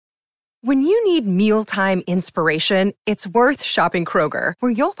When you need mealtime inspiration, it's worth shopping Kroger,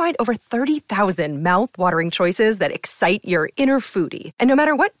 where you'll find over 30,000 mouth-watering choices that excite your inner foodie. And no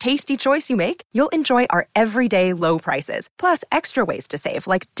matter what tasty choice you make, you'll enjoy our everyday low prices, plus extra ways to save,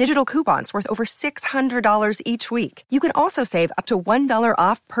 like digital coupons worth over $600 each week. You can also save up to $1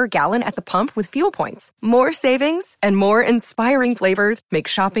 off per gallon at the pump with fuel points. More savings and more inspiring flavors make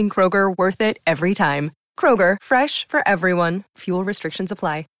shopping Kroger worth it every time. Kroger, fresh for everyone. Fuel restrictions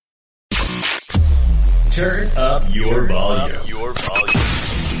apply. Turn up your volume.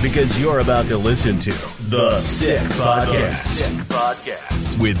 Because you're about to listen to The Sick Podcast.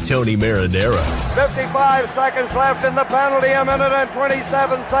 With Tony Marinaro. 55 seconds left in the penalty, a minute and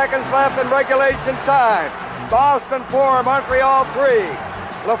 27 seconds left in regulation time. Boston 4, Montreal 3.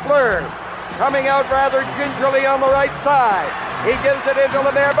 Lafleur coming out rather gingerly on the right side. He gives it into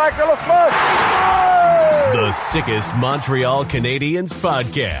Lemaire, back to Lafleur. The sickest Montreal Canadiens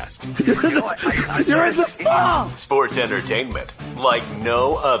podcast. You're in the ball! Sports entertainment like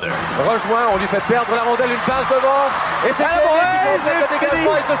no other. Rejoint, on lui fait perdre la rondelle, une passe devant. Et c'est le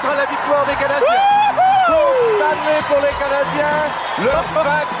dégagement et ce sera la victoire des Canadiens. Coupe Stanley pour les Canadiens. Le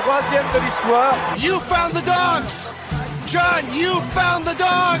 23e de l'histoire. You found the dogs! John, you found the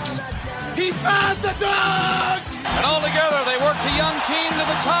dogs! He found the dogs! And all together, they worked a young team to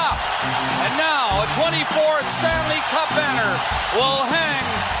the top. And now, a 24th Stanley Cup banner will hang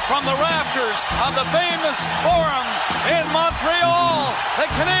from the rafters of the famous Forum in Montreal. The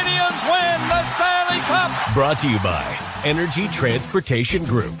Canadiens win the Stanley Cup. Brought to you by Energy Transportation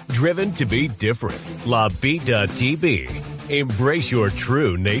Group. Driven to be different. La Vida.tv. Embrace your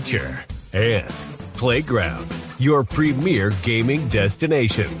true nature. And Playground, your premier gaming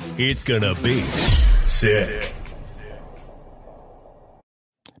destination. It's gonna be sick.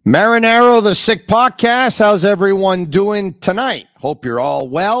 Marinaro, the Sick Podcast. How's everyone doing tonight? Hope you're all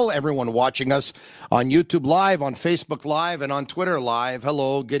well. Everyone watching us on YouTube Live, on Facebook Live, and on Twitter Live.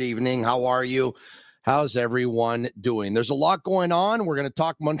 Hello, good evening. How are you? How's everyone doing? There's a lot going on. We're going to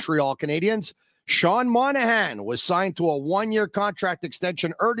talk Montreal Canadiens. Sean Monahan was signed to a one-year contract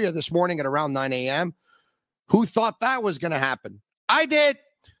extension earlier this morning at around 9 a.m. Who thought that was going to happen? I did.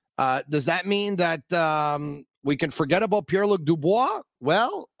 Does that mean that we can forget about Pierre-Luc Dubois?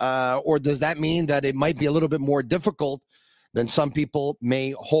 Well, or does that mean that it might be a little bit more difficult than some people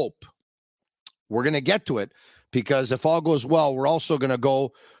may hope? We're going to get to it because if all goes well, we're also going to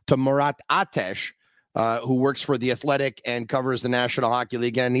go to Murat, who works for The Athletic and covers the National Hockey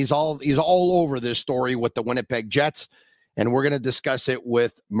League. And he's all over this story with the Winnipeg Jets, and we're going to discuss it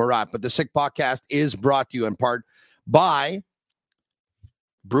with Murat. But the Sick Podcast is brought to you in part by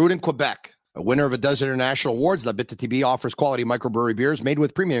Brewed in Quebec, a winner of a dozen international awards. La Bitte TB offers quality microbrewery beers made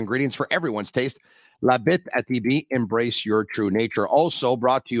with premium ingredients for everyone's taste. La Bitte at TB, embrace your true nature. Also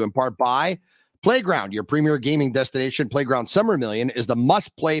brought to you in part by Playground, your premier gaming destination. Playground Summer Million is the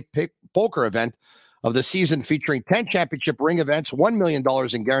must-play poker event of the season, featuring 10 championship ring events, $1 million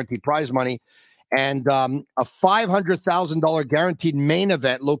in guaranteed prize money, and a $500,000 guaranteed main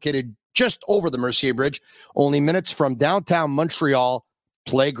event located just over the Mercier Bridge, only minutes from downtown Montreal.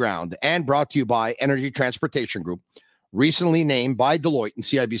 Playground. And brought to you by Energy Transportation Group, recently named by Deloitte and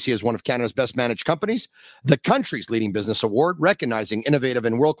CIBC as one of Canada's best managed companies, the country's leading business award, recognizing innovative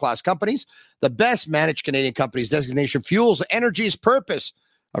and world-class companies. The best managed Canadian companies designation fuels Energy's purpose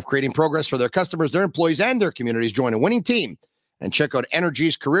of creating progress for their customers, their employees, and their communities. Join a winning team and check out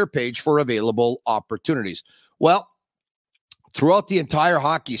Energy's career page for available opportunities. Well, throughout the entire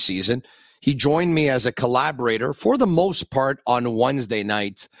hockey season, he joined me as a collaborator for the most part on Wednesday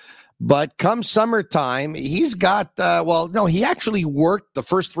nights. But come summertime, he's got, he actually worked the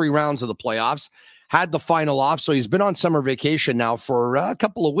first 3 rounds of the playoffs, had the final off. So he's been on summer vacation now for a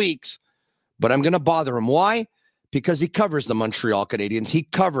couple of weeks. But I'm going to bother him. Why? Because he covers the Montreal Canadiens. He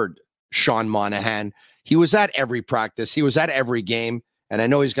covered Sean Monahan. He was at every practice. He was at every game. And I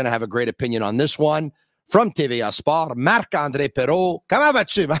know he's going to have a great opinion on this one. From TVA Sport, Marc-André Perreault. Comment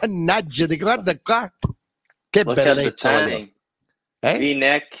vas-tu? Nadja, de quoi? Look at the tanning. Hey?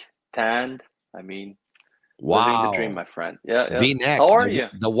 V-neck, tanned. I mean, living the dream, my friend. Yeah. V-neck. How are you?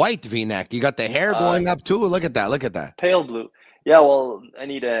 The white V-neck. You got the hair going up too. Look at that. Pale blue. Yeah, well, I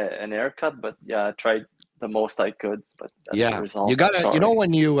need an haircut, but yeah, I tried the most I could, but that's the result. You got to,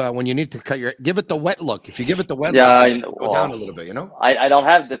 when you need to give it the wet look. If you give it the wet look, go down a little bit, I don't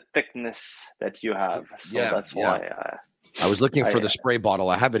have the thickness that you have, so that's why. I was looking for the spray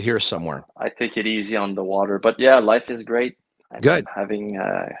bottle. I have it here somewhere. I take it easy on the water, but yeah, life is great. I'm having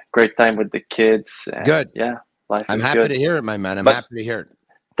a great time with the kids. And good. Yeah, life I'm is happy good. to hear it, my man. I'm happy to hear it.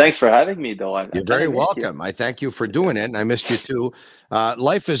 Thanks for having me, though. You're very welcome. I thank you for doing it, and I missed you too.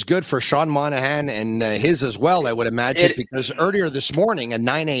 Life is good for Sean Monahan and his as well, I would imagine, because earlier this morning at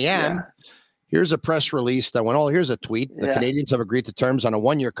 9 a.m., here's a press release that went, here's a tweet. The Canadians have agreed to terms on a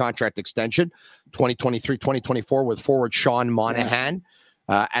one-year contract extension, 2023-2024, with forward Sean Monahan.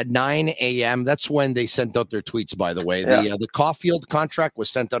 At 9 a.m., that's when they sent out their tweets, by the way. The Caulfield contract was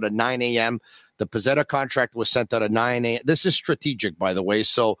sent out at 9 a.m., the Pizzetta contract was sent out at 9 a.m. This is strategic, by the way.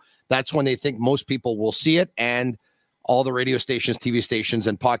 So that's when they think most people will see it. And all the radio stations, TV stations,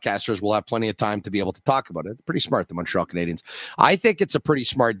 and podcasters will have plenty of time to be able to talk about it. Pretty smart, the Montreal Canadiens. I think it's a pretty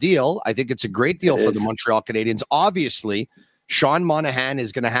smart deal. I think it's a great deal for the Montreal Canadiens. Obviously, Sean Monahan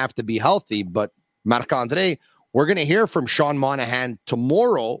is going to have to be healthy. But Marc-André, we're going to hear from Sean Monahan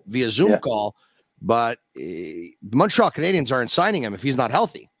tomorrow via Zoom call. But the Montreal Canadiens aren't signing him if he's not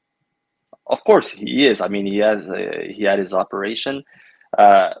healthy. Of course he is. I mean, he had his operation,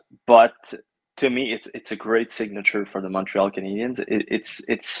 but to me, it's a great signature for the Montreal Canadiens.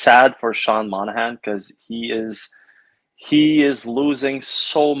 It's sad for Sean Monahan because he is losing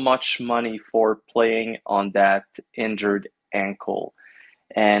so much money for playing on that injured ankle.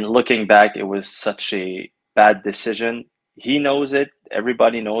 And looking back, it was such a bad decision. He knows it.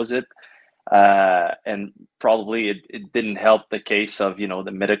 Everybody knows it. And probably it didn't help the case of,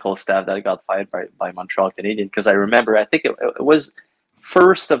 the medical staff that got fired by Montreal Canadiens. Because I remember, I think it was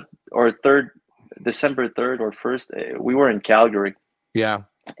December 3rd or 1st, we were in Calgary. Yeah.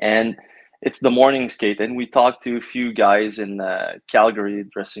 And it's the morning skate. And we talked to a few guys in the Calgary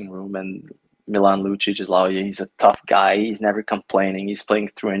dressing room, and Milan Lucic is like, he's a tough guy. He's never complaining. He's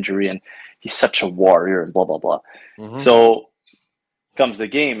playing through injury and he's such a warrior and blah, blah, blah. Mm-hmm. So comes the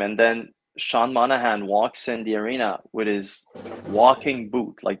game, and then Sean Monahan walks in the arena with his walking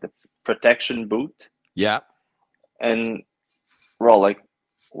boot, like the protection boot. Yeah. And we're all like,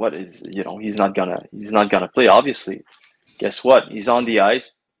 what is, he's not gonna play, obviously. Guess what? He's on the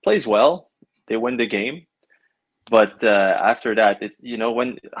ice, plays well. They win the game. But after that,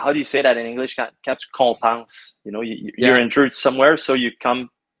 how do you say that in English? Can't compense. You're injured somewhere, so you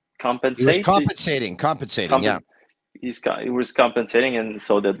compensate. He was compensating, yeah. He was compensating, and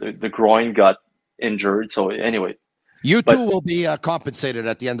so the groin got injured. So anyway, you two will be compensated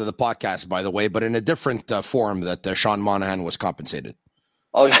at the end of the podcast, by the way, but in a different form that Sean Monahan was compensated.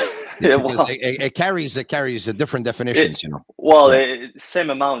 Oh, yeah. Well, it carries different definitions, Well, same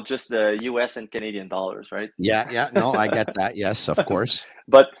amount, just the U.S. and Canadian dollars, right? Yeah. No, I get that. Yes, of course.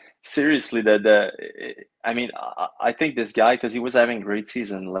 But seriously, I think this guy, because he was having a great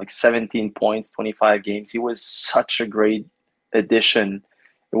season, like 17 points, 25 games. He was such a great addition.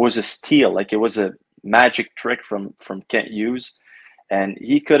 It was a steal. Like, it was a magic trick from Kent Hughes. And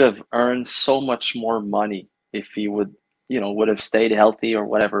he could have earned so much more money if he would have stayed healthy or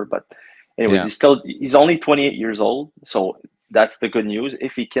whatever. But anyways, he's only 28 years old. So that's the good news.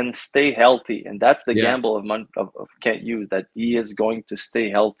 If he can stay healthy, and that's the gamble of Kent Hughes, that he is going to stay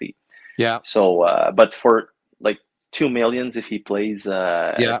healthy. Yeah. So, but for like $2 million, if he plays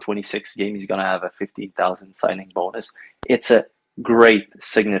 26 games, he's going to have a $15,000 signing bonus. It's a great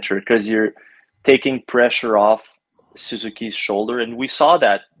signature because you're taking pressure off Suzuki's shoulder. And we saw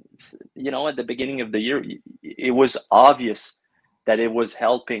that, at the beginning of the year, it was obvious that it was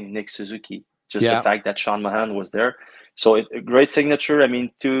helping Nick Suzuki, just the fact that Sean Monahan was there. So a great signature. I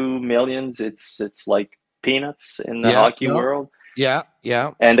mean, $2 million, it's like peanuts in the hockey world. Yeah.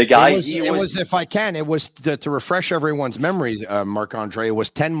 And the guy, it was if I can, it was to refresh everyone's memories, Marc-André, it was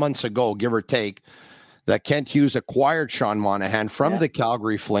 10 months ago, give or take, that Kent Hughes acquired Sean Monahan from the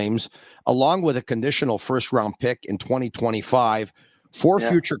Calgary Flames, along with a conditional first-round pick in 2025 for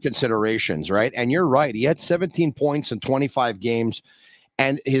future considerations, right? And you're right. He had 17 points in 25 games,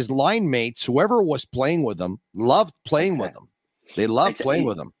 and his line mates, whoever was playing with him, loved playing with him. They loved playing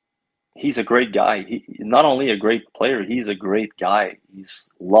with him. He's a great guy. He not only a great player, he's a great guy. He's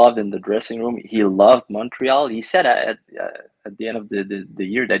loved in the dressing room. He loved Montreal. He said at the end of the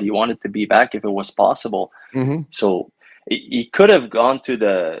year that he wanted to be back if it was possible. Mm-hmm. So he could have gone to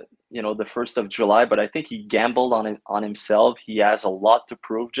the 1st of July, but I think he gambled on himself. He has a lot to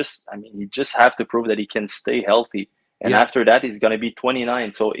prove. He just have to prove that he can stay healthy. And after that, he's going to be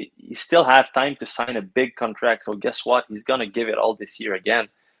 29. So he still have time to sign a big contract. So guess what? He's going to give it all this year again.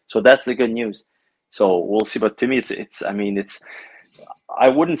 So that's the good news. So we'll see. But to me, I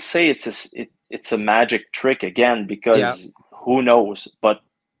wouldn't say it's a magic trick again, because who knows? But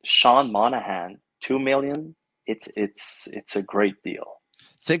Sean Monahan, $2 million, it's a great deal.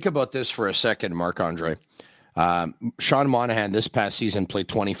 Think about this for a second, Marc-André. Sean Monahan this past season played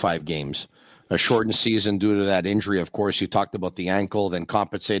 25 games. a shortened season due to that injury. Of course, you talked about the ankle, then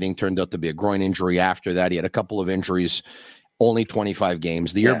compensating turned out to be a groin injury after that. He had a couple of injuries, only 25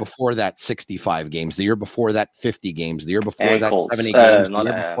 games. The year before that, 65 games. The year before that, 50 games. The year before Ankles. that, 70 games. The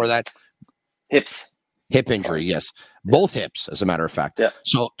year before that, hip injury, yes. Both hips, as a matter of fact. Yeah.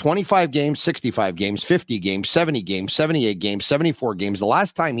 So 25 games, 65 games, 50 games, 70 games, 78 games, 74 games. The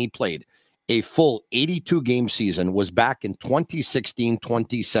last time he played a full 82-game season was back in 2016,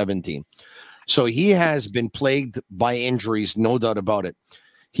 2017. So he has been plagued by injuries, no doubt about it.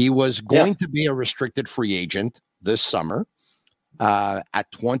 He was going to be a restricted free agent this summer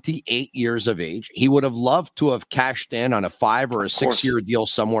at 28 years of age. He would have loved to have cashed in on a 5 or a 6-year deal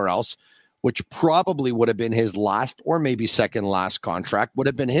somewhere else, which probably would have been his last or maybe second last contract, would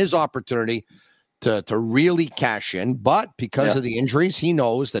have been his opportunity to really cash in. But because of the injuries, he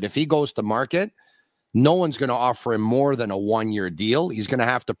knows that if he goes to market, no one's going to offer him more than a 1-year deal. He's going to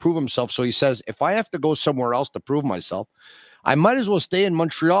have to prove himself. So he says, if I have to go somewhere else to prove myself, I might as well stay in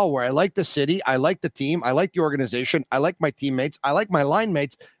Montreal, where I like the city, I like the team, I like the organization, I like my teammates, I like my line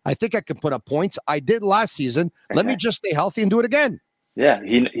mates. I think I can put up points. I did last season. Let me just stay healthy and do it again. Yeah,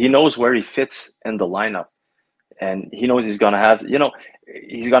 he knows where he fits in the lineup, and he knows he's going to have,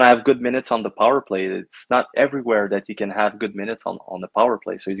 he's going to have good minutes on the power play. It's not everywhere that he can have good minutes on the power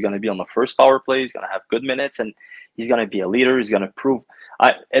play. So he's going to be on the first power play. He's going to have good minutes, and he's going to be a leader. He's going to prove.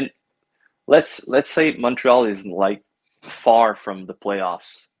 And let's say Montreal is like far from the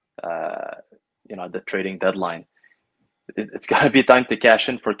playoffs, the trading deadline. It's got to be time to cash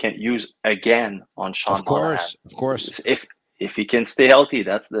in for Kent Hughes again on Sean Monahan. Of course. If he can stay healthy,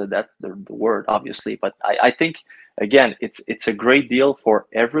 that's the word, obviously. But I think, again, it's a great deal for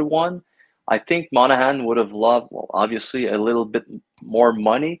everyone. I think Monahan would have loved, obviously, a little bit more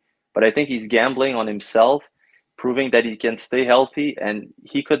money, but I think he's gambling on himself, proving that he can stay healthy, and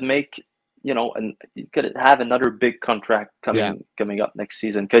he could make, and he could have another big contract coming up next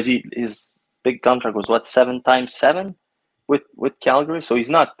season, because his big contract was 7 times 7 with Calgary, so he's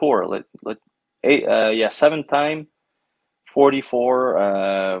not poor. 7 times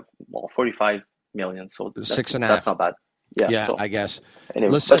 45 million. So that's 6.5. That's not bad. Yeah, so, I guess.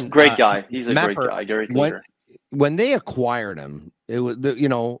 Anyway, listen, great guy. He's a great guy. Gary Taylor. When they acquired him, it was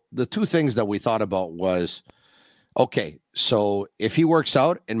the two things that we thought about was, okay, so if he works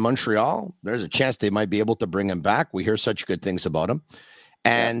out in Montreal, there's a chance they might be able to bring him back. We hear such good things about him.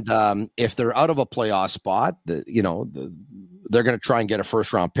 And if they're out of a playoff spot, they're going to try and get a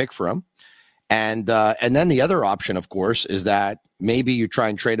first round pick for him. And then the other option, of course, is that maybe you try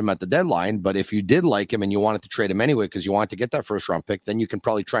and trade him at the deadline. But if you did like him and you wanted to trade him anyway because you wanted to get that first round pick, then you can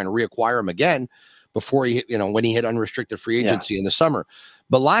probably try and reacquire him again before when he hit unrestricted free agency in the summer.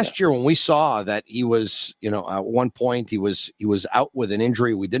 But last year, when we saw that he was, at one point he was out with an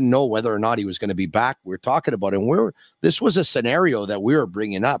injury, we didn't know whether or not he was going to be back. We were talking about it. This was a scenario that we were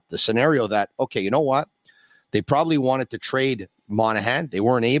bringing up. The scenario that, okay, you know what? They probably wanted to trade Monahan. They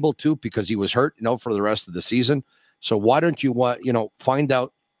weren't able to because he was hurt, for the rest of the season. So why don't you find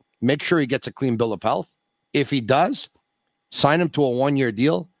out, make sure he gets a clean bill of health. If he does, sign him to a 1-year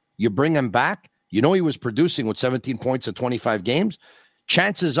deal. You bring him back. He was producing with 17 points in 25 games.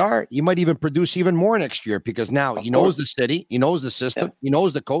 Chances are he might even produce even more next year because now he knows the city, he knows the system, he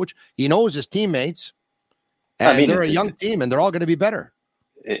knows the coach, he knows his teammates. And they're a young team and they're all going to be better.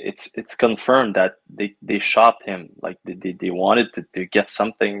 It's confirmed that they shopped him. Like they wanted to get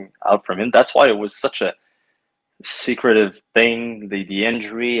something out from him. That's why it was such a secretive thing, the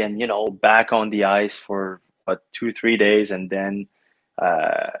injury, and back on the ice for 2-3 days, and then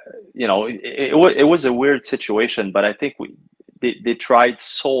it was a weird situation. But I think they tried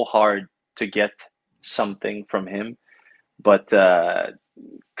so hard to get something from him, but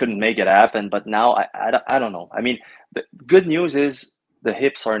couldn't make it happen. But now I don't know. I mean, the good news is the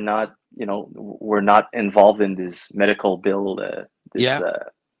hips are not, we're not involved in this medical bill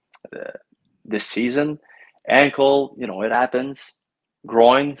this season. Ankle, it happens.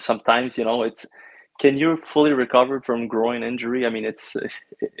 Groin, sometimes, it's, can you fully recover from groin injury? I mean, it's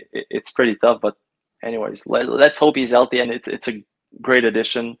pretty tough, but anyways, let's hope he's healthy, and it's a great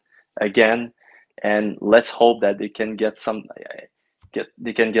addition again, and let's hope that they can get something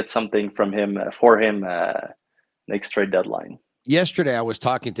from him for him next trade deadline. Yesterday, I was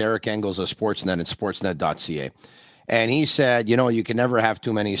talking to Eric Engels of Sportsnet and Sportsnet.ca, and he said, you can never have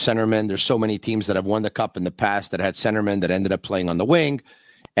too many centermen. There's so many teams that have won the cup in the past that had centermen that ended up playing on the wing.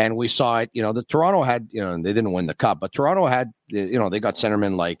 And we saw it, the Toronto had, they didn't win the cup, but Toronto had, they got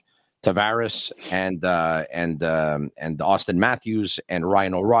centermen like Tavares and Austin Matthews and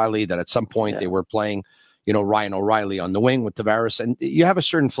Ryan O'Reilly that at some point they were playing, Ryan O'Reilly on the wing with Tavares, and you have a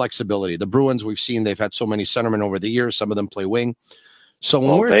certain flexibility. The Bruins, we've seen they've had so many centermen over the years. Some of them play wing. So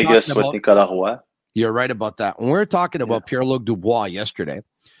when we're Vegas talking about with Nicolas Roy. You're right about that. When we're talking about Pierre-Luc Dubois yesterday,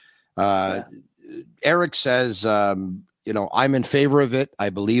 Eric says, I'm in favor of it. I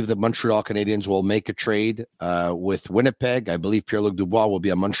believe the Montreal Canadiens will make a trade with Winnipeg. I believe Pierre-Luc Dubois will be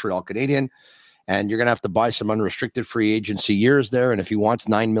a Montreal Canadien, and you're going to have to buy some unrestricted free agency years there. And if he wants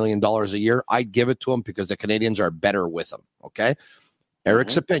 $9 million a year, I'd give it to him because the Canadiens are better with him. Okay?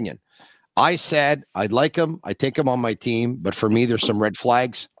 Eric's opinion. I said I'd like him. I take him on my team, but for me, there's some red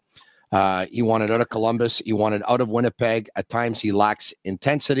flags. He wanted out of Columbus. He wanted out of Winnipeg. At times, he lacks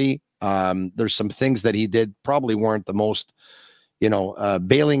intensity. There's some things that he did probably weren't the most,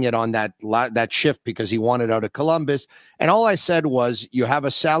 bailing it on that shift because he wanted out of Columbus. And all I said was, you have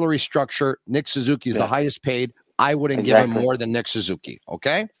a salary structure. Nick Suzuki is the highest paid. I wouldn't give him more than Nick Suzuki.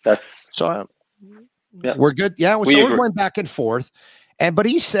 Okay, we're good. Yeah, we're going back and forth. But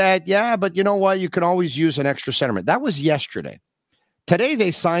he said, but you know what? You can always use an extra centerman. That was yesterday. Today, they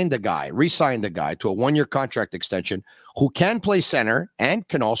re-signed the guy to a 1-year contract extension who can play center and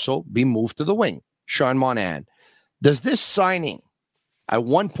can also be moved to the wing, Sean Monahan. Does this signing at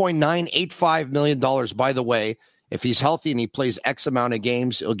 $1.985 million, by the way, if he's healthy and he plays X amount of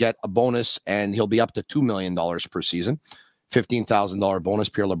games, he'll get a bonus and he'll be up to $2 million per season, $15,000 bonus,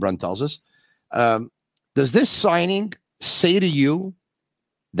 Pierre LeBrun tells us. Does this signing say to you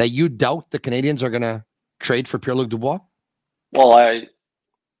that you doubt the Canadiens are going to trade for Pierre-Luc Dubois? Well, I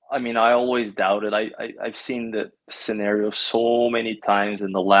always doubted. I've seen the scenario so many times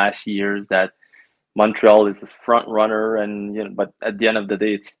in the last years that Montreal is the front runner, and but at the end of the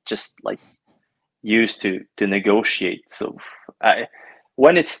day, it's just like used to negotiate. So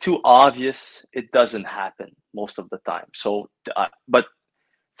when it's too obvious, it doesn't happen most of the time. So, but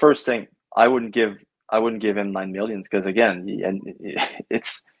first thing, I wouldn't give him $9 million because again,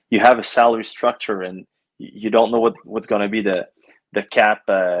 you have a salary structure and you don't know what's going to be the cap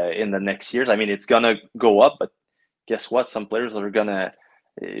in the next years. I mean, it's going to go up, but guess what? Some players you're going to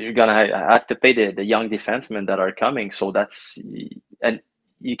have to pay the young defensemen that are coming. So and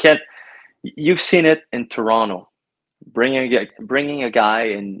you can't. You've seen it in Toronto, bringing a guy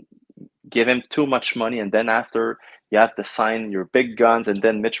and give him too much money, and then after you have to sign your big guns, and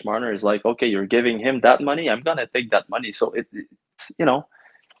then Mitch Marner is like, okay, you're giving him that money, I'm going to take that money. So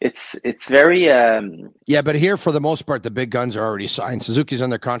It's very but here for the most part the big guns are already signed. Suzuki's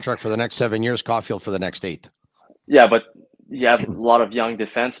under contract for the next 7 years, Caulfield for the next 8. Yeah, but you have a lot of young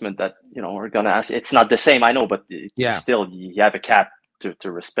defensemen that are going to ask. It's not the same, I know, but still you have a cap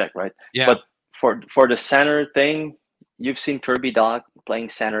to respect, right? Yeah. But for the center thing, you've seen Kirby Dach playing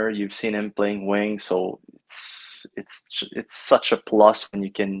center, you've seen him playing wing, so it's such a plus when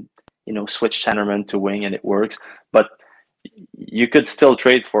you can switch centerman to wing and it works, but. You could still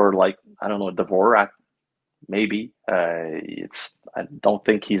trade for Dvorak, maybe. I don't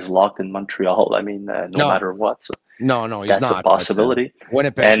think he's locked in Montreal. I mean, no matter what. So no, he's not. That's a possibility.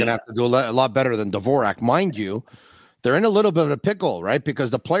 Winnipeg's going to have to do a lot better than Dvorak, mind you. They're in a little bit of a pickle, right?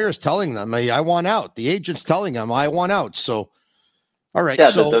 Because the player's telling them, "Hey, I want out." The agent's telling them, "I want out." So, all right. Yeah,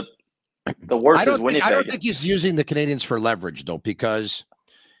 so the worst is Winnipeg. I don't think he's using the Canadiens for leverage though, because.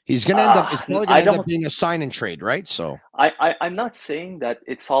 He's going to end up. It's probably going to end up being a sign and trade, right? So I'm not saying that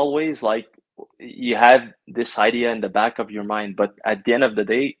it's always like you have this idea in the back of your mind, but at the end of the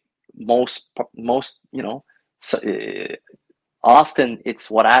day, most often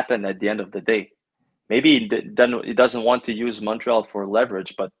it's what happened at the end of the day. Maybe he doesn't want to use Montreal for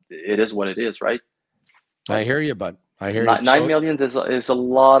leverage, but it is what it is, right? I hear you, bud. I hear you. $9 million is a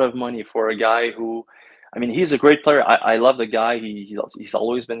lot of money for a guy who. I mean, he's a great player. I love the guy. He's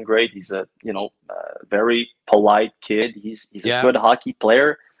always been great. He's a very polite kid. He's a good hockey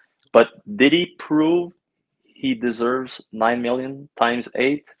player. But did he prove he deserves $9 million times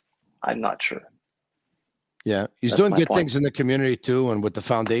 8? I'm not sure. Yeah, he's doing good things in the community too, and with the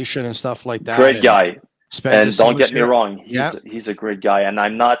foundation and stuff like that. Great guy. And don't get me wrong, he's a great guy. And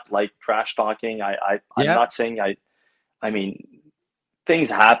I'm not like trash talking. I'm not saying I mean.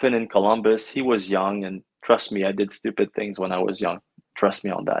 Things happen in Columbus. He was young, and trust me, I did stupid things when I was young. Trust me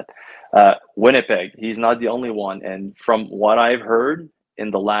on that. Winnipeg, he's not the only one. And from what I've heard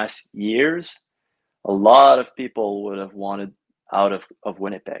in the last years, a lot of people would have wanted out of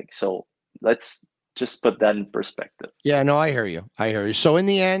Winnipeg. So let's just put that in perspective. Yeah, no, I hear you. So in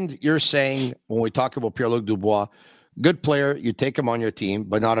the end, you're saying when we talk about Pierre-Luc Dubois, good player, you take him on your team,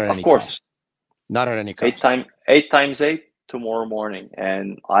 but not at any cost. Not at any cost. 8 times 8. Tomorrow morning,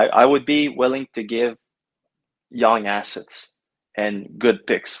 and I would be willing to give young assets and good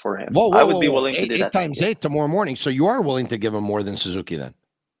picks for him. Whoa, I would be whoa. willing to do that. 8 times 8 tomorrow morning. So you are willing to give him more than Suzuki then?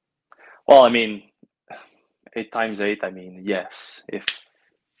 Well, I mean, 8 times 8. I mean, yes.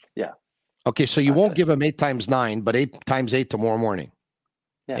 Okay, so you won't give him 8 times 9, but 8 times 8 tomorrow morning.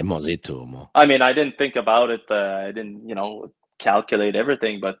 Yeah. I mean, I didn't think about it. I didn't, calculate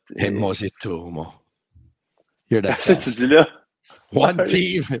everything, but You're the best. One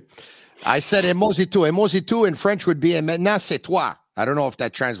team. I said Emosi in French would be maintenant c'est toi. I don't know if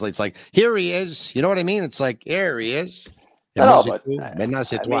that translates like here he is. You know what I mean? It's like here he is. No, but maintenant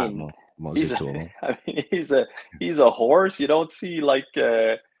c'est toi. He's a horse. You don't see like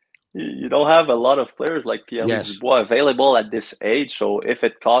you don't have a lot of players like Pierre-Luc Dubois available at this age. So if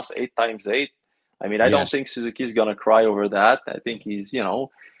it costs 8 times 8, I mean, I don't think Suzuki is gonna cry over that. I think he's, to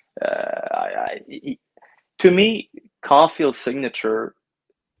me, Caulfield's signature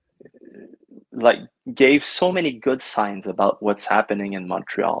gave so many good signs about what's happening in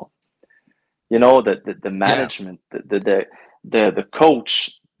Montreal. The management, the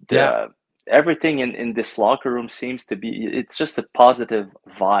coach, everything in this locker room seems to be, it's just a positive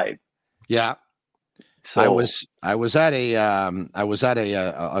vibe. Yeah. So I was at a I'm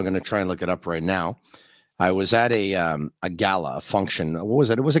going to try and look it up right now. I was at a gala, a function. What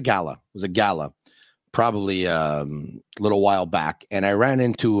was it? It was a gala. Probably a little while back. And I ran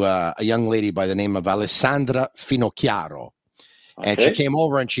into a young lady by the name of Alessandra Finocchiaro. Okay. And she came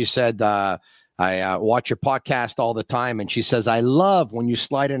over and she said, I watch your podcast all the time. And she says, I love when you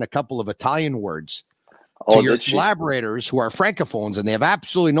slide in a couple of Italian words to your collaborators who are francophones, and they have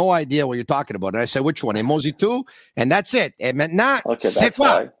absolutely no idea what you're talking about. And I said, which one? Emosi tu? And that's it. Et maintenant, c'est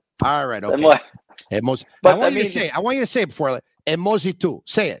quoi? All right, okay. Emosi. I want you to say it before. Emosi tu.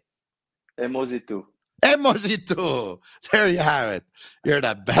 Say it. Emosi tu. Emosi tu. There you have it. You're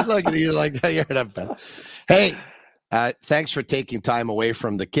the best. Look at you like that. You're the best. Hey, thanks for taking time away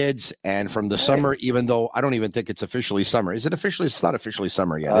from the kids and from the summer, even though I don't even think it's officially summer. Is it officially? It's not officially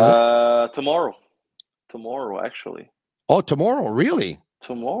summer yet, is it? Tomorrow, actually. Oh, tomorrow, really?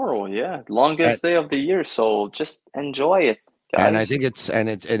 Tomorrow, yeah. Longest day of the year, so just enjoy it, guys. And I think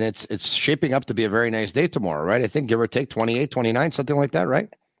it's shaping up to be a very nice day tomorrow, right? I think give or take 28, 29, something like that, right?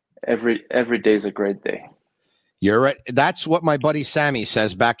 Every day is a great day. You're right. That's what my buddy Sammy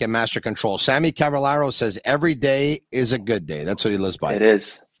says back in Master Control. Sammy Cavallaro says every day is a good day. That's what he lives by. It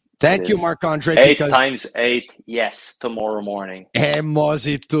is. Thank you, Marc-André. 8 times 8, yes, tomorrow morning.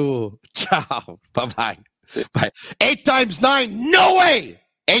 Emosi tu. Ciao. Bye-bye. Bye. 8 times 9, no way.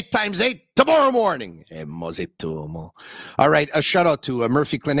 8 times 8, tomorrow morning. Emosi tu. All right, a shout-out to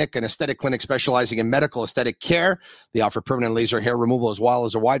Murphy Clinic, an aesthetic clinic specializing in medical aesthetic care. They offer permanent laser hair removal as well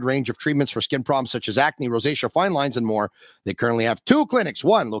as a wide range of treatments for skin problems such as acne, rosacea, fine lines, and more. They currently have 2 clinics,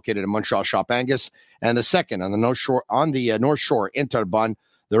 one located in Montreal Shop Angus, and the second on the North Shore in Terrebonne.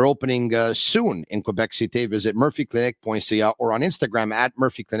 They're opening soon in Quebec City. Visit murphyclinic.ca or on Instagram at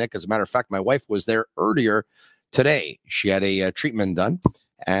Murphy Clinic. As a matter of fact, my wife was there earlier today. She had a treatment done.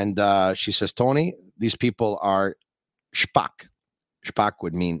 And she says, Tony, these people are Spack. Spack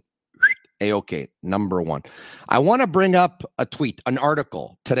would mean A-OK, number one. I want to bring up an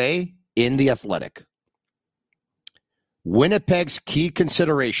article today in The Athletic. Winnipeg's key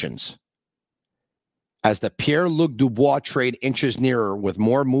considerations as the Pierre-Luc Dubois trade inches nearer with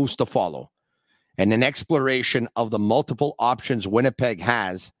more moves to follow, and an exploration of the multiple options Winnipeg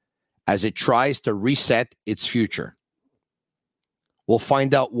has as it tries to reset its future. We'll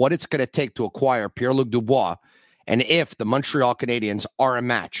find out what it's going to take to acquire Pierre-Luc Dubois and if the Montreal Canadiens are a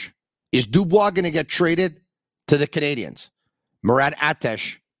match. Is Dubois going to get traded to the Canadiens? Murat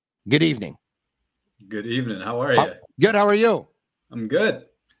Atesh, good evening. Good evening. How are you? Good. How are you? I'm good.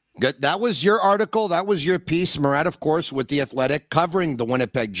 Good. That was your article. That was your piece, Murat, of course, with The Athletic, covering the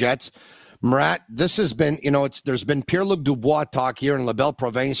Winnipeg Jets. Murat, this has been, there's been Pierre-Luc Dubois talk here in La Belle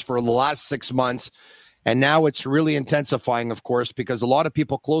Province for the last 6 months. And now it's really intensifying, of course, because a lot of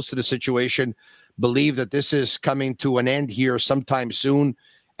people close to the situation believe that this is coming to an end here sometime soon.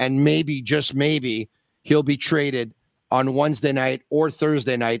 And maybe, just maybe, he'll be traded on Wednesday night or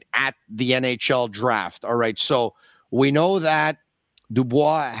Thursday night at the NHL draft. All right. So we know that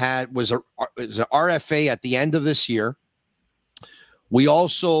Dubois was an RFA at the end of this year. We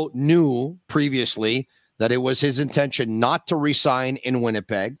also knew previously that it was his intention not to re-sign in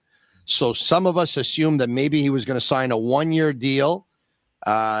Winnipeg. So some of us assumed that maybe he was going to sign a 1-year deal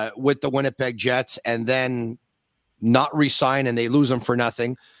with the Winnipeg Jets and then not re-sign, and they lose him for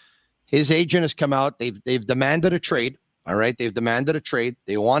nothing. His agent has come out. They've demanded a trade. All right. They've demanded a trade.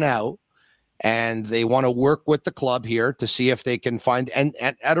 They want out. and they want to work with the club here to see if they can find, and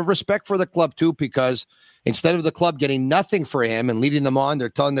out of respect for the club too, because instead of the club getting nothing for him and leading them on, they're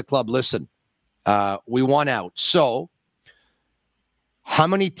telling the club, listen, we want out. So how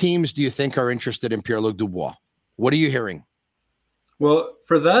many teams do you think are interested in Pierre-Luc Dubois? What are you hearing? Well,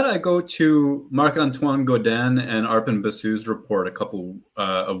 for that, I go to Marc-Antoine Gaudin and Arpin Basu's report a couple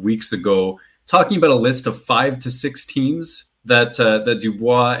of weeks ago, talking about a list of 5 to 6 teams that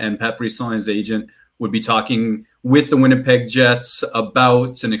Dubois and Pat Brisson, his agent, would be talking with the Winnipeg Jets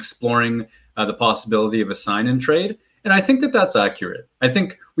about and exploring the possibility of a sign and trade. And I think that that's accurate. I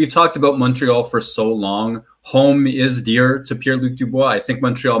think we've talked about Montreal for so long. Home is dear to Pierre-Luc Dubois. I think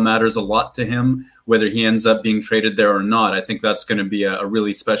Montreal matters a lot to him, whether he ends up being traded there or not. I think that's going to be a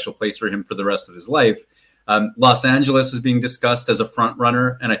really special place for him for the rest of his life. Los Angeles is being discussed as a front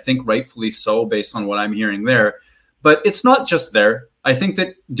runner, and I think rightfully so based on what I'm hearing there. But it's not just there. I think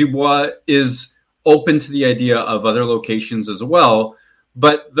that Dubois is open to the idea of other locations as well.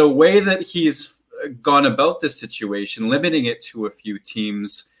 But the way that he's gone about this situation, limiting it to a few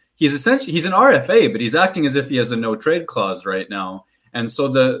teams, he's an RFA, but he's acting as if he has a no trade clause right now. And so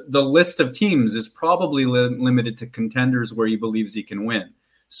the list of teams is probably limited to contenders where he believes he can win.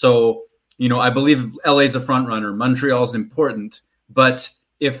 So, I believe LA's a front runner. Montreal's important. But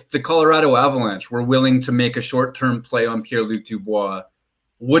if the Colorado Avalanche were willing to make a short-term play on Pierre-Luc Dubois,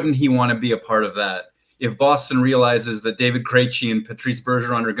 wouldn't he want to be a part of that? If Boston realizes that David Krejci and Patrice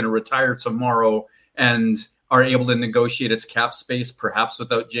Bergeron are going to retire tomorrow and are able to negotiate its cap space, perhaps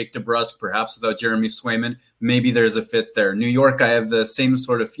without Jake DeBrusk, perhaps without Jeremy Swayman, maybe there's a fit there. New York, I have the same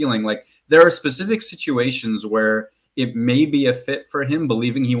sort of feeling. Like, there are specific situations where it may be a fit for him,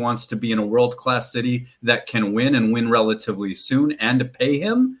 believing he wants to be in a world-class city that can win and win relatively soon and to pay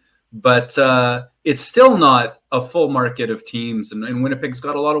him. But it's still not a full market of teams, and Winnipeg's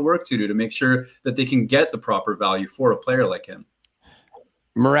got a lot of work to do to make sure that they can get the proper value for a player like him.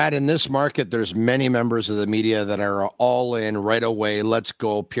 Murat, in this market, there's many members of the media that are all in right away. Let's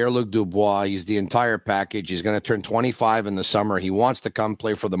go. Pierre-Luc Dubois, he's the entire package. He's going to turn 25 in the summer. He wants to come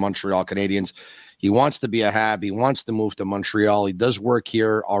play for the Montreal Canadiens. He wants to be a Hab. He wants to move to Montreal. He does work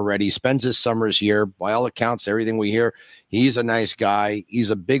here already. He spends his summers here. By all accounts, everything we hear, he's a nice guy.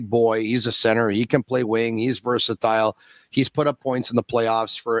 He's a big boy. He's a center. He can play wing. He's versatile. He's put up points in the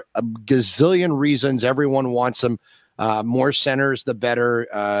playoffs for a gazillion reasons. Everyone wants him. More centers, the better.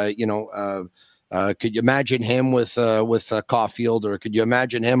 Could you imagine him with Caulfield, or could you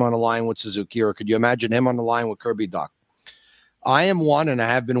imagine him on a line with Suzuki, or could you imagine him on the line with Kirby Dach? I am one, and I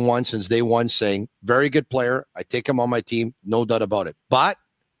have been one since day one, saying very good player. I take him on my team, no doubt about it. But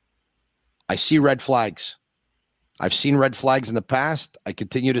I see red flags. I've seen red flags in the past. I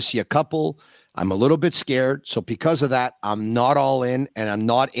continue to see a couple. I'm a little bit scared. So because of that, I'm not all in, and I'm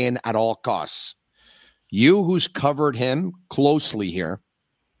not in at all costs. You, who's covered him closely here,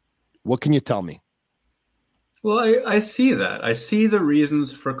 what can you tell me? Well, I see that. I see the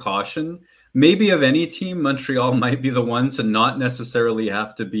reasons for caution. Maybe of any team, Montreal might be the one to not necessarily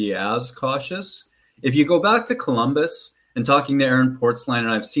have to be as cautious. If you go back to Columbus and talking to Aaron Portzline,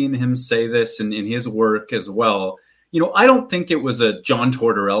 and I've seen him say this in his work as well, I don't think it was a John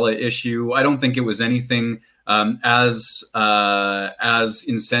Tortorella issue. I don't think it was anything as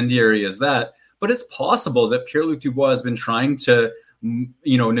incendiary as that. But it's possible that Pierre-Luc Dubois has been trying to,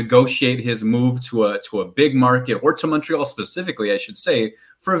 negotiate his move to a big market, or to Montreal specifically, I should say,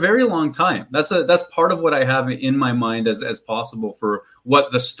 for a very long time. That's part of what I have in my mind as possible for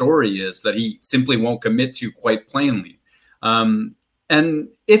what the story is that he simply won't commit to, quite plainly. And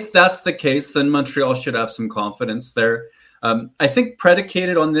if that's the case, then Montreal should have some confidence there. I think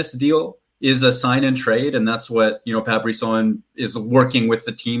predicated on this deal is a sign and trade, and that's what Pat Brisson is working with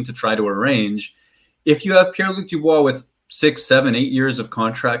the team to try to arrange. If you have Pierre-Luc Dubois with 6, 7, 8 years of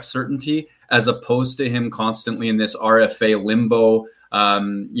contract certainty, as opposed to him constantly in this RFA limbo,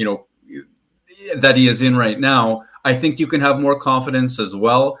 that he is in right now, I think you can have more confidence as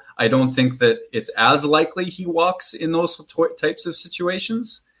well. I don't think that it's as likely he walks in those types of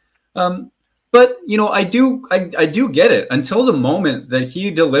situations. But, I do get it. Until the moment that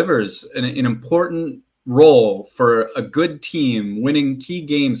he delivers an important role for a good team, winning key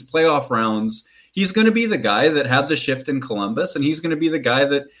games, playoff rounds, he's going to be the guy that had the shift in Columbus, and he's going to be the guy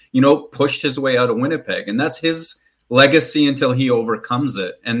that, pushed his way out of Winnipeg. And that's his legacy until he overcomes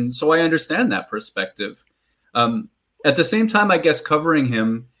it. And so I understand that perspective. At the same time, I guess covering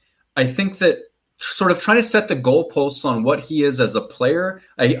him, I think that sort of trying to set the goalposts on what he is as a player,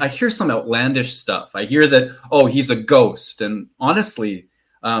 I hear some outlandish stuff. I hear that, he's a ghost. And honestly,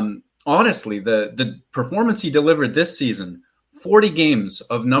 the performance he delivered this season, 40 games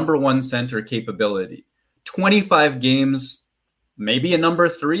of number one center capability, 25 games, maybe a number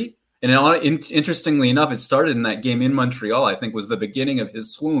three. And interestingly enough, it started in that game in Montreal, I think was the beginning of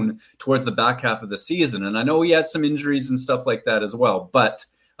his swoon towards the back half of the season. And I know he had some injuries and stuff like that as well, but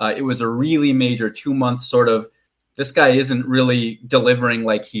it was a really major 2-month sort of, this guy isn't really delivering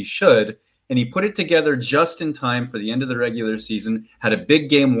like he should. And he put it together just in time for the end of the regular season, had a big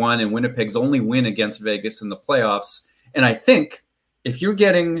game one and Winnipeg's only win against Vegas in the playoffs. And I think if you're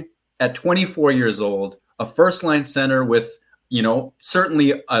getting, at 24 years old, a first-line center with,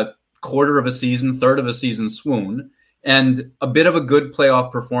 certainly a quarter of a season, third of a season swoon, and a bit of a good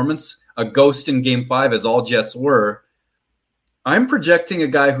playoff performance, a ghost in Game 5 as all Jets were, I'm projecting a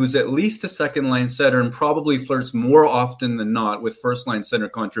guy who's at least a second-line center and probably flirts more often than not with first-line center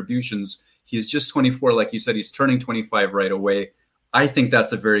contributions. He's just 24, like you said. He's turning 25 right away. I think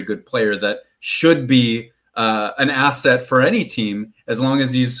that's a very good player that should be an asset for any team as long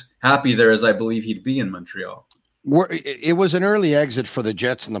as he's happy there, as I believe he'd be in Montreal. It was an early exit for the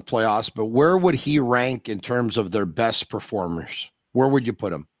Jets in the playoffs, but where would he rank in terms of their best performers? Where would you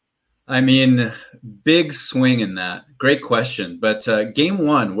put him? I mean, big swing in that. Great question. But game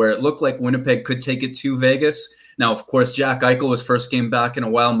one, where it looked like Winnipeg could take it to Vegas. Now, of course, Jack Eichel was first game back in a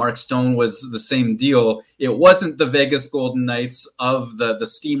while. Mark Stone was the same deal. It wasn't the Vegas Golden Knights of the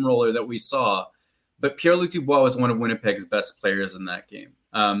steamroller that we saw. But Pierre-Luc Dubois was one of Winnipeg's best players in that game.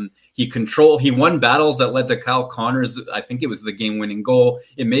 He won battles that led to Kyle Connor's, I think it was the game-winning goal.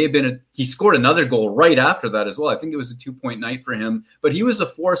 It may have been, he scored another goal right after that as well. I think it was a 2-point night for him, but he was a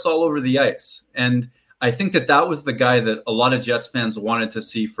force all over the ice. And I think that was the guy that a lot of Jets fans wanted to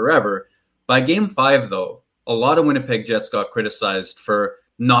see forever. By game 5, though, a lot of Winnipeg Jets got criticized for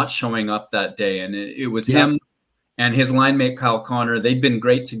not showing up that day. And it was him and his line mate, Kyle Connor. They'd been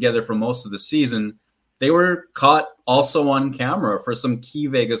great together for most of the season. They were caught also on camera for some key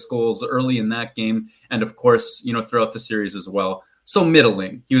Vegas goals early in that game. And of course, throughout the series as well. So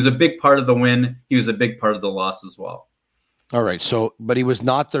middling. He was a big part of the win. He was a big part of the loss as well. All right. So, but he was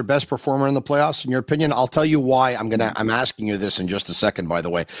not their best performer in the playoffs, in your opinion. I'll tell you why. I'm asking you this in just a second, by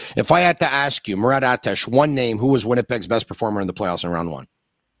the way. If I had to ask you, Murat Atesh, one name, who was Winnipeg's best performer in the playoffs in round one?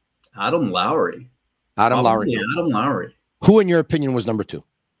 Adam Lowry. Adam Lowry. Who, in your opinion, was number 2?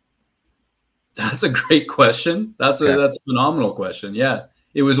 That's a great question. That's a phenomenal question. Yeah.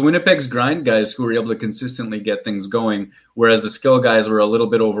 It was Winnipeg's grind guys who were able to consistently get things going, whereas the skill guys were a little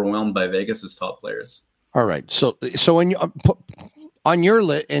bit overwhelmed by Vegas's top players. All right. So on your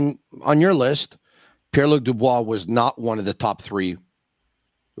list, Pierre-Luc Dubois was not one of the top 3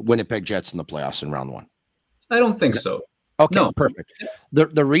 Winnipeg Jets in the playoffs in round 1. I don't think so. Okay, no. Perfect.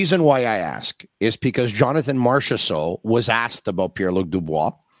 The reason why I ask is because Jonathan Marchessault was asked about Pierre-Luc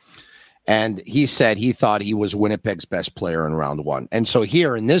Dubois. And he said he thought he was Winnipeg's best player in round 1. And so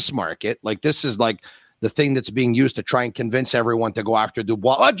here in this market, this is like the thing that's being used to try and convince everyone to go after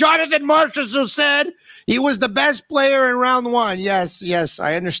Dubois. Oh, Jonathan Marchessault said he was the best player in round 1. Yes,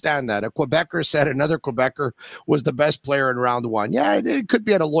 I understand that. A Quebecer said another Quebecer was the best player in round 1. Yeah, it could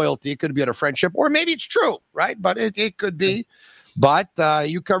be out of loyalty. It could be out of friendship. Or maybe it's true, right? But it could be. But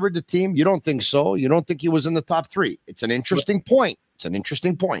you covered the team. You don't think so. You don't think he was in the top 3. It's an interesting point.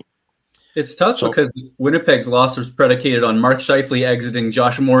 It's tough because Winnipeg's loss was predicated on Mark Scheifele exiting,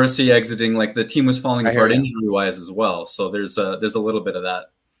 Josh Morrissey exiting. Like the team was falling apart injury-wise as well. So there's a little bit of that.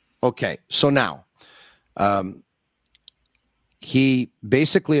 Okay, so now he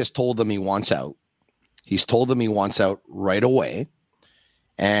basically has told them he wants out. He's told them he wants out right away,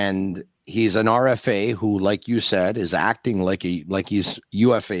 and he's an RFA who, like you said, is acting like he's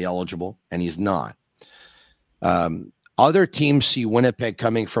UFA eligible, and he's not. Other teams see Winnipeg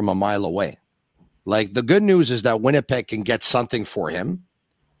coming from a mile away. Like the good news is that Winnipeg can get something for him.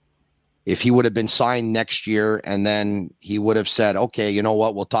 If he would have been signed next year and then he would have said, okay, you know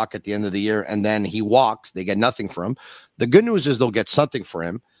what, we'll talk at the end of the year. And then he walks, they get nothing for him. The good news is they'll get something for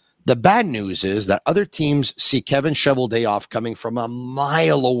him. The bad news is that other teams see Kevin Cheveldayoff coming from a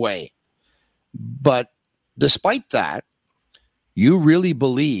mile away. But despite that, you really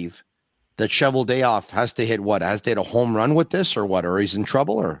believe that Cheveldayoff has to hit what? Has to hit a home run with this or what? Or he's in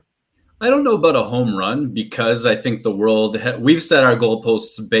trouble? Or I don't know about a home run because I think the world, we've set our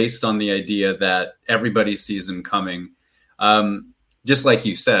goalposts based on the idea that everybody sees him coming. Just like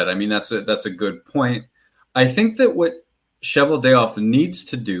you said, I mean, that's a good point. I think that what Cheveldayoff needs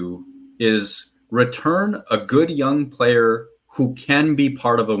to do is return a good young player who can be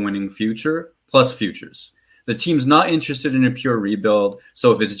part of a winning future plus futures. The team's not interested in a pure rebuild.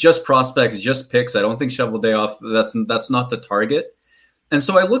 So if it's just prospects, just picks, I don't think Cheveldayoff, that's not the target. And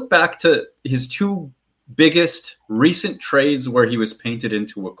so I look back to his 2 biggest recent trades where he was painted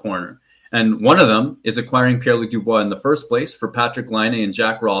into a corner. And one of them is acquiring Pierre-Luc Dubois in the first place for Patrick Laine and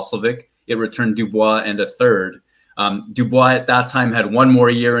Jack Roslovic. It returned Dubois and a third. Dubois at that time had one more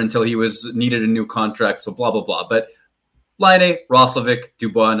year until he needed a new contract, so blah, blah, blah. But Laine, Roslovic,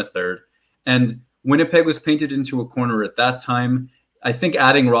 Dubois, and a third. And Winnipeg was painted into a corner at that time. I think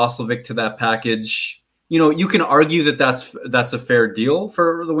adding Roslovic to that package, you can argue that that's a fair deal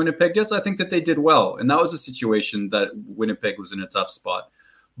for the Winnipeg Jets. I think that they did well. And that was a situation that Winnipeg was in a tough spot.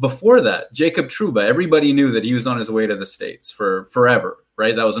 Before that, Jacob Trouba, everybody knew that he was on his way to the States for forever,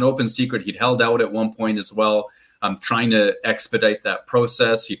 right? That was an open secret. He'd held out at one point as well, trying to expedite that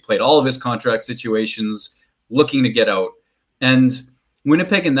process. He played all of his contract situations, looking to get out. And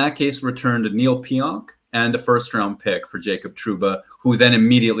Winnipeg, in that case, returned Neil Pionk and a first-round pick for Jacob Trouba, who then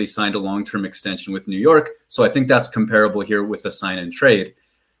immediately signed a long-term extension with New York. So I think that's comparable here with the sign and trade.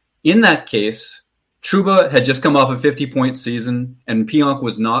 In that case, Trouba had just come off a 50-point season, and Pionk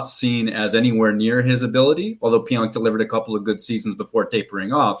was not seen as anywhere near his ability, although Pionk delivered a couple of good seasons before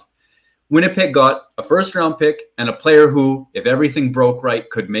tapering off. Winnipeg got a first-round pick and a player who, if everything broke right,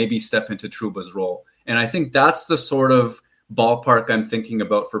 could maybe step into Trouba's role. And I think that's the sort of ballpark I'm thinking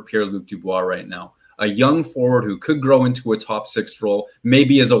about for Pierre-Luc Dubois right now. A young forward who could grow into a top six role,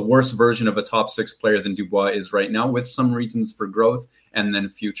 maybe as a worse version of a top six player than Dubois is right now, with some reasons for growth and then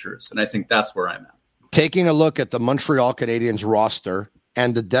futures. And I think that's where I'm at. Taking a look at the Montreal Canadiens roster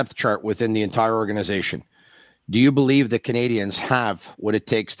and the depth chart within the entire organization, do you believe the Canadiens have what it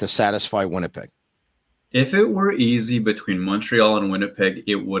takes to satisfy Winnipeg? If it were easy between Montreal and Winnipeg,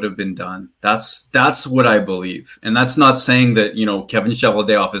 it would have been done. That's what I believe. And that's not saying that, Kevin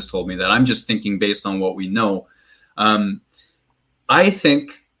Cheveldayoff has told me that. I'm just thinking based on what we know. I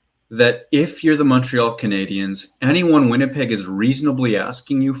think that if you're the Montreal Canadiens, anyone Winnipeg is reasonably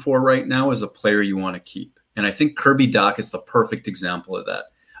asking you for right now is a player you want to keep. And I think Kirby Dach is the perfect example of that.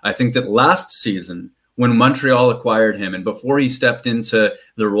 I think that last season, when Montreal acquired him and before he stepped into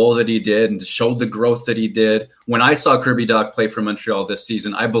the role that he did and showed the growth that he did, when I saw Kirby Dach play for Montreal this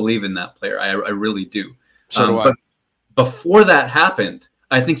season, I believe in that player. I really do. So do I. But before that happened,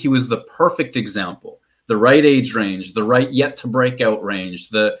 I think he was the perfect example. The right age range, the right yet to break out range,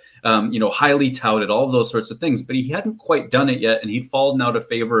 the highly touted, all of those sorts of things. But he hadn't quite done it yet, and he'd fallen out of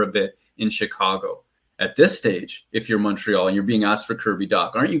favor a bit in Chicago. At this stage, if you're Montreal and you're being asked for Kirby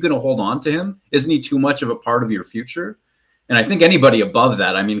Dach, aren't you going to hold on to him? Isn't he too much of a part of your future? And I think anybody above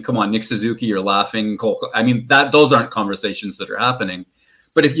that, come on, Nick Suzuki, you're laughing. Those aren't conversations that are happening.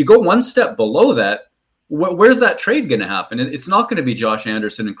 But if you go one step below that, where's that trade going to happen? It's not going to be Josh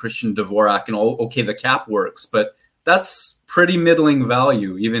Anderson and Christian Dvorak and okay, the cap works, but that's pretty middling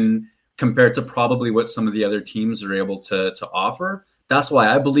value, even compared to probably what some of the other teams are able to offer. That's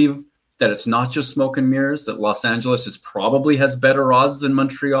why I believe that it's not just smoke and mirrors, that Los Angeles probably has better odds than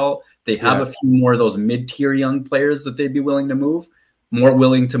Montreal. They have a few more of those mid-tier young players that they'd be willing to move, more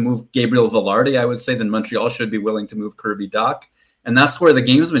willing to move Gabriel Velarde, I would say, than Montreal should be willing to move Kirby Dach. And that's where the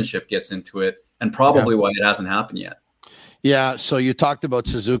gamesmanship gets into it, and probably why it hasn't happened yet. Yeah, so you talked about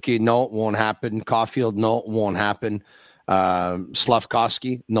Suzuki. No, it won't happen. Caulfield, no, it won't happen.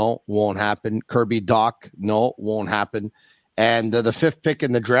 Slavkovsky, no, won't happen. Kirby Dach, no, won't happen. And the fifth pick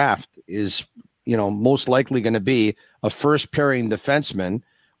in the draft is, most likely going to be a first pairing defenseman,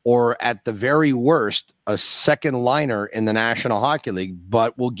 or at the very worst, a second liner in the National Hockey League,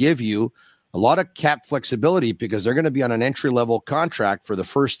 but will give you a lot of cap flexibility because they're going to be on an entry-level contract for the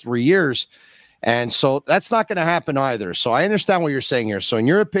first 3 years. And so that's not going to happen either. So I understand what you're saying here. So in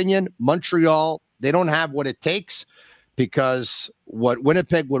your opinion, Montreal, they don't have what it takes, because what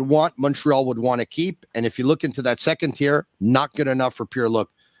Winnipeg would want, Montreal would want to keep. And if you look into that second tier, not good enough for Pierre-Luc.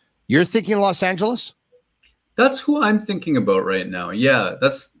 You're thinking Los Angeles? That's who I'm thinking about right now. Yeah,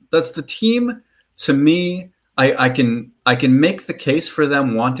 that's the team. To me, I can make the case for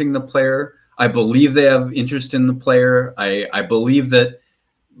them wanting the player. I believe they have interest in the player. I believe that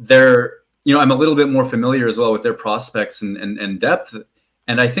they're, I'm a little bit more familiar as well with their prospects and depth.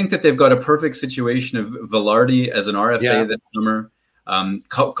 And I think that they've got a perfect situation of Velarde as an RFA this summer.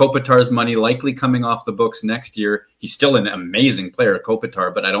 Kopitar's money likely coming off the books next year. He's still an amazing player,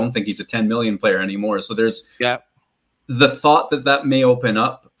 Kopitar, but I don't think he's a 10 million player anymore. So there's the thought that may open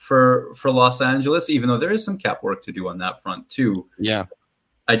up for Los Angeles, even though there is some cap work to do on that front too. Yeah.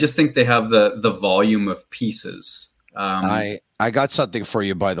 I just think they have the volume of pieces. I got something for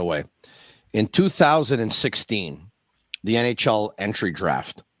you, by the way. In 2016, the NHL entry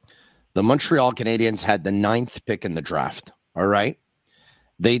draft, the Montreal Canadiens had the 9th pick in the draft. All right.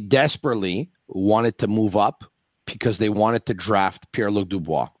 They desperately wanted to move up because they wanted to draft Pierre-Luc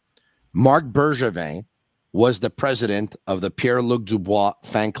Dubois. Marc Bergevin was the president of the Pierre-Luc Dubois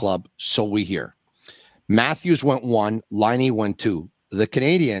fan club, so we hear. Matthews went 1, Laine went 2. The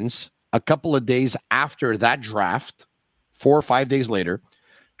Canadiens, a couple of days after that draft, 4 or 5 days later,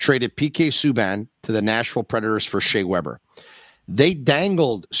 traded PK Subban to the Nashville Predators for Shea Weber. They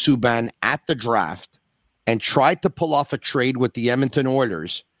dangled Subban at the draft and tried to pull off a trade with the Edmonton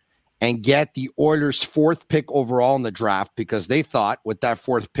Oilers and get the Oilers' 4th pick overall in the draft because they thought with that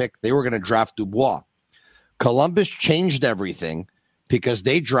 4th pick, they were going to draft Dubois. Columbus changed everything because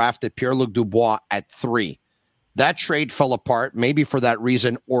they drafted Pierre-Luc Dubois at 3. That trade fell apart, maybe for that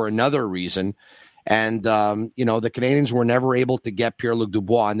reason or another reason. And, the Canadiens were never able to get Pierre-Luc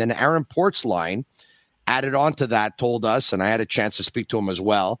Dubois. And then Aaron Portzline added on to that, told us, and I had a chance to speak to him as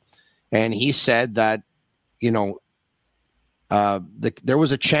well. And he said that, there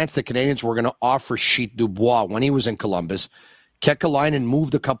was a chance the Canadiens were going to offer Sheet Dubois when he was in Columbus. Kekalainen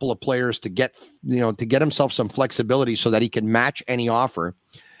moved a couple of players to get himself some flexibility so that he can match any offer.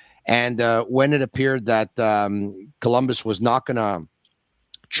 And when it appeared that Columbus was not going to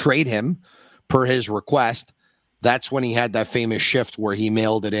trade him per his request, that's when he had that famous shift where he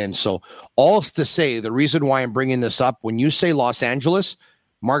mailed it in. So all's to say, the reason why I'm bringing this up, when you say Los Angeles,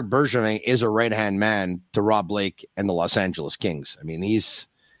 Marc Bergevin is a right-hand man to Rob Blake and the Los Angeles Kings. I mean, he's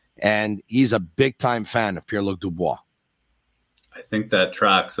a big-time fan of Pierre-Luc Dubois. I think that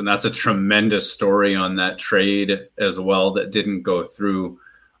tracks, and that's a tremendous story on that trade as well that didn't go through.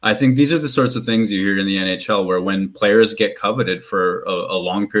 I think these are the sorts of things you hear in the NHL where when players get coveted for a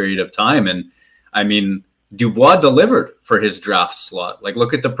long period of time. And I mean, Dubois delivered for his draft slot. Like,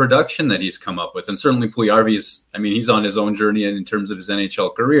 look at the production that he's come up with. And certainly Puljujarvi's, he's on his own journey in terms of his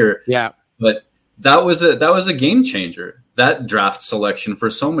NHL career. Yeah. But that was a game changer, that draft selection, for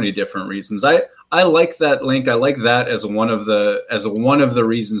so many different reasons. I like that link. I like that as one of the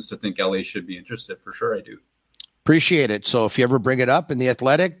reasons to think LA should be interested. For sure, I do. Appreciate it. So if you ever bring it up in the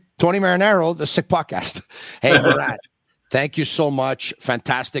Athletic, Tony Marinaro, the Sick Podcast. Hey, Murat, thank you so much.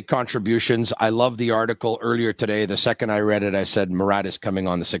 Fantastic contributions. I love the article earlier today. The second I read it, I said, Murat is coming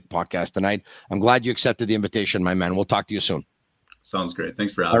on the Sick Podcast tonight. I'm glad you accepted the invitation, my man. We'll talk to you soon. Sounds great.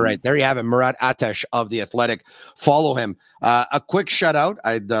 Thanks for having me. All right. There you have it. Murat Atesh of The Athletic. Follow him. A quick shout out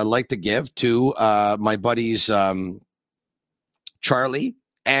I'd like to give to my buddies Charlie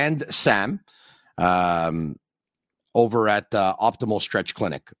and Sam over at Optimal Stretch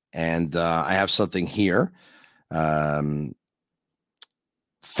Clinic. And I have something here.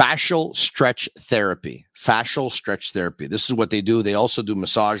 Fascial stretch therapy. This is what they do. They also do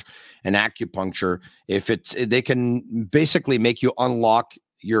massage and acupuncture. They can basically make you unlock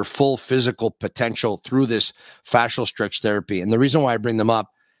your full physical potential through this fascial stretch therapy. And the reason why I bring them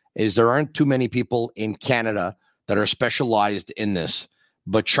up is there aren't too many people in Canada that are specialized in this,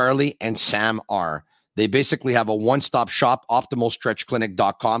 but Charlie and Sam are. They basically have a one-stop shop,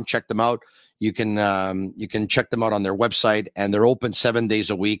 optimalstretchclinic.com. Check them out. You can check them out on their website, and they're open 7 days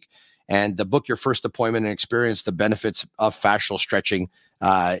a week. And to book your first appointment and experience the benefits of fascial stretching,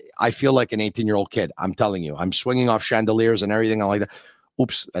 I feel like an 18-year-old kid. I'm telling you, I'm swinging off chandeliers and everything like that.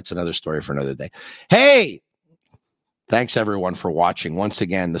 Oops, that's another story for another day. Hey, thanks everyone for watching. Once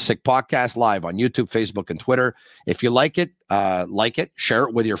again, the Sick Podcast live on YouTube, Facebook, and Twitter. If you like it, share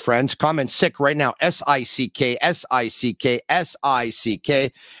it with your friends. Comment Sick right now, SICK, SICK,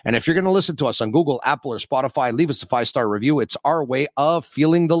 SICK. And if you're going to listen to us on Google, Apple, or Spotify, leave us a 5-star review. It's our way of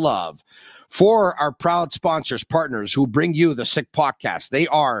feeling the love. For our proud sponsors, partners who bring you the Sick Podcast, they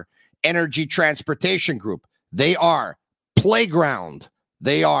are Energy Transportation Group. They are Playground.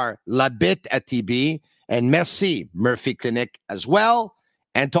 They are La Bite à TB. And merci, Murphy Clinic as well.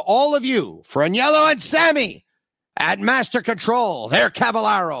 And to all of you, for Agnello and Sammy at Master Control, they're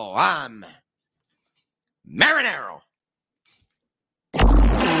Cavallaro. I'm Marinaro.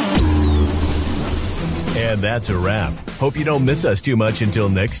 And that's a wrap. Hope you don't miss us too much until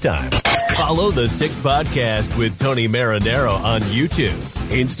next time. Follow the Sick Podcast with Tony Marinaro on YouTube,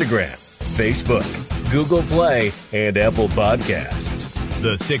 Instagram, Facebook, Google Play, and Apple Podcasts.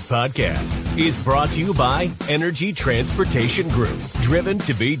 The Sick Podcast is brought to you by Energy Transportation Group, driven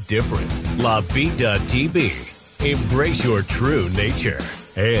to be different. La Vida TB, embrace your true nature.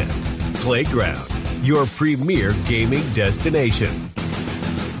 And Playground, your premier gaming destination.